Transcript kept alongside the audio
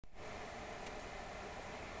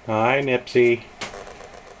Hi, Nipsey.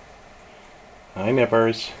 Hi,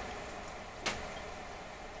 Nippers.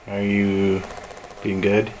 Are you being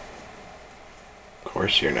good? Of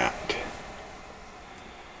course you're not.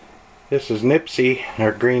 This is Nipsey,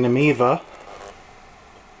 our Green Amieva.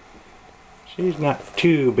 She's not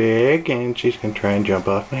too big, and she's gonna try and jump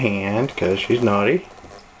off my hand because she's naughty.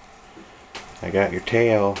 I got your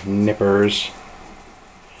tail, Nippers.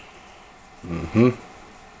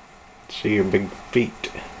 See your big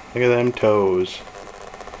feet. Look at them toes.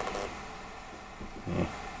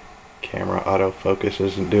 Camera autofocus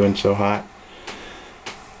isn't doing so hot.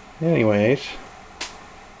 Anyways,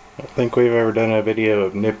 I don't think we've ever done a video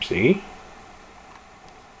of Nipsey.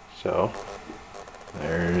 So,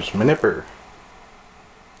 there's my nipper.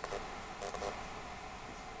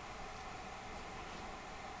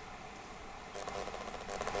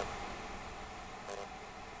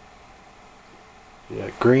 Yeah,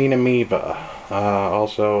 Green Amieva.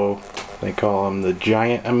 Also, they call him the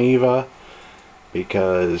giant amoeba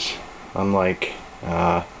because unlike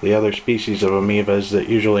the other species of amoebas that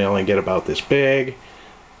usually only get about this big,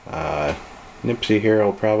 Nipsey here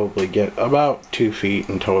will probably get about 2 feet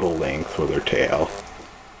in total length with her tail.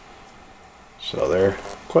 So they're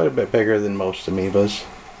quite a bit bigger than most amoebas.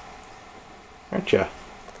 Aren't ya?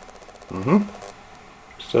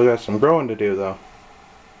 Still got some growing to do though.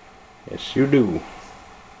 Yes, you do.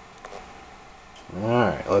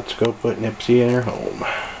 Alright, let's go put Nipsey in her home.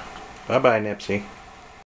 Bye-bye, Nipsey.